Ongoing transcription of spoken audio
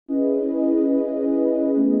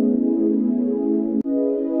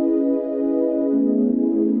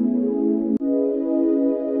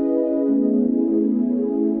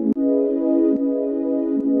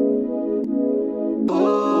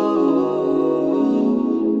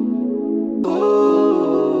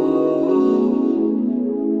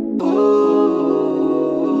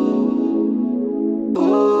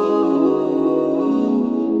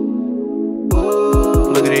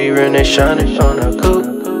running, shining on the coupe.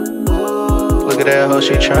 Look at that hoe,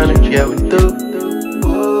 she tryna, yeah, we through.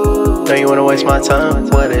 Know you wanna waste my time,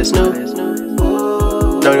 what is new?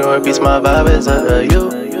 Know you wanna piece my vibe, it's up to you.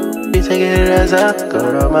 You take it as I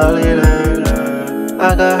go to my leader.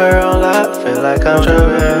 I got her on lock, feel like I'm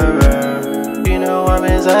trippin'. You know I'm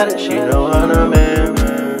inside it, she know I'm a man.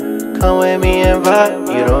 Come with me and vibe,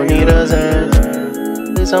 you don't need a Zen.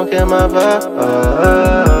 Please don't kill my vibe,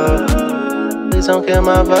 please don't kill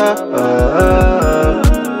my vibe,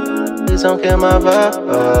 please don't kill my vibe,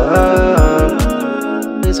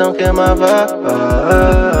 please don't kill my vibe.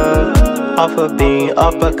 Off a bean,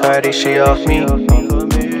 off a Cardi, she off me.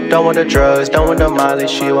 Don't want the drugs, don't want the Molly,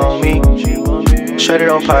 she want me. Shut it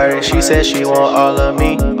on party, she said she want all of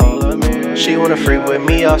me. She wanna freak with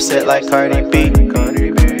me, offset like Cardi B.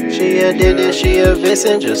 She addicted, she a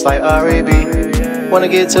vixen, just like R.A.B. Wanna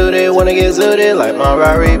get to it, wanna get zooted like my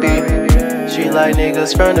Rari B. She like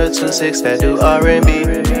niggas from the 2-6 that do R&B.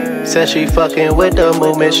 Said she fucking with the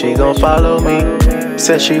movement, she gon' follow me.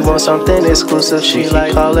 Said she want something exclusive, she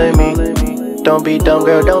like calling me. Don't be dumb,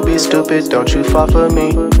 girl, don't be stupid, don't you fall for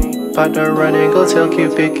me. About to run and go tell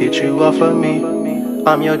Cupid, get you off of me.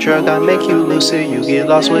 I'm your drug, I make you lucid, you get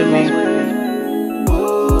lost with me.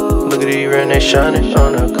 Look at these running, shining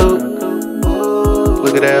on the coupe.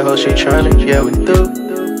 Look at that hoe, she tryna, yeah, we through.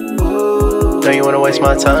 Know you wanna waste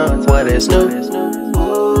my time, what is new?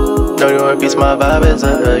 Know you wanna piece my vibe, it's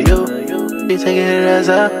up to you. You take it as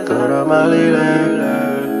I go to my leader.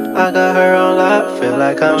 I got her on lock, feel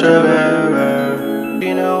like I'm trippin'.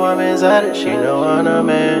 You know I'm inside it, she know I'm a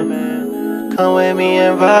man. Come with me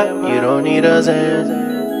and vibe, you don't need a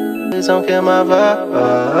Zen. Please don't kill my vibe,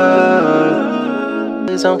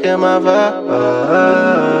 please don't kill my vibe,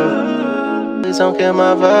 please don't kill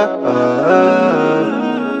my vibe,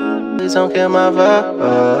 please don't kill my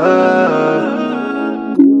vibe.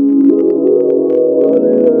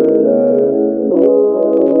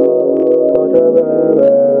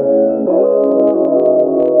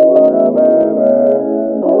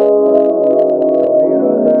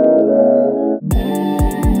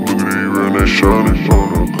 Shining on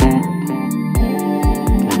the coupe.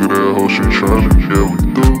 Look at that hoe, she tryna, yeah, we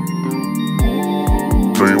through.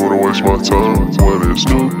 Know you wanna waste my time, what is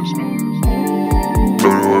new?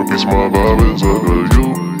 Know you wanna piece my vibe, it's up to you.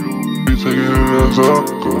 You take it as I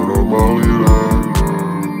go to my leader.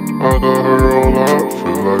 I got her on lock,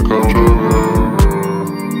 feel like I'm trippin'.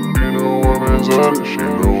 You know I'm inside it, she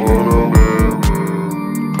know what I'm in.